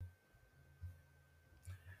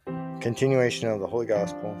Continuation of the Holy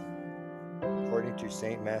Gospel according to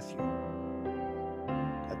St. Matthew.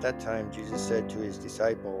 At that time Jesus said to his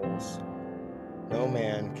disciples, "No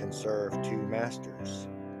man can serve two masters,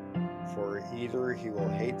 for either he will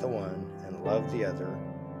hate the one and love the other,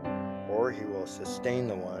 or he will sustain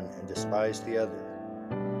the one and despise the other.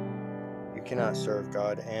 You cannot serve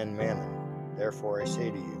God and mammon. Therefore I say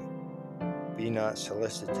to you, be not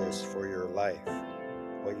solicitous for your life,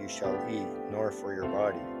 what you shall eat, nor for your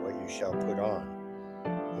body, what you shall put on.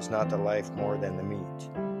 Is not the life more than the meat,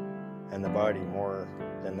 and the body more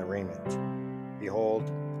than the raiment? Behold,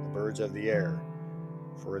 the birds of the air,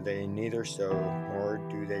 for they neither sow, nor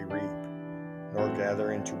do they reap, nor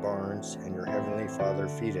gather into barns, and your heavenly Father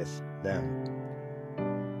feedeth them.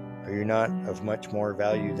 Are you not of much more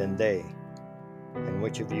value than they? And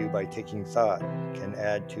which of you, by taking thought, can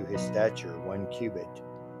add to his stature 1 cubit?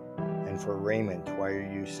 And for raiment, why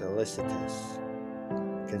are you solicitous?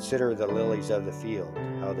 Consider the lilies of the field,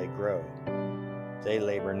 how they grow. They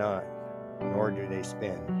labor not, nor do they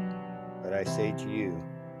spin. But I say to you,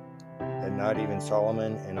 that not even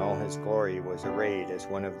Solomon in all his glory was arrayed as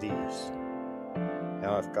one of these.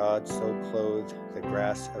 Now if God so clothe the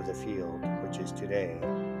grass of the field, which is today,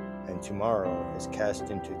 and tomorrow is cast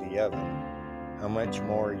into the oven, how much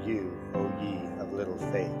more you, O ye of little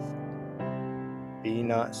faith? Be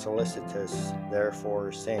not solicitous,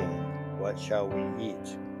 therefore, saying, what shall we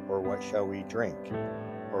eat, or what shall we drink,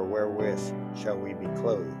 or wherewith shall we be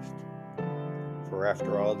clothed? For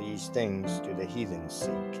after all these things do the heathens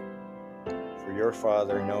seek. For your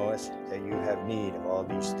Father knoweth that you have need of all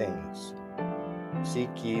these things.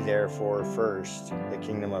 Seek ye therefore first the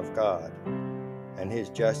kingdom of God, and his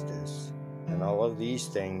justice, and all of these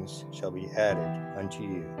things shall be added unto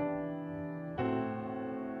you.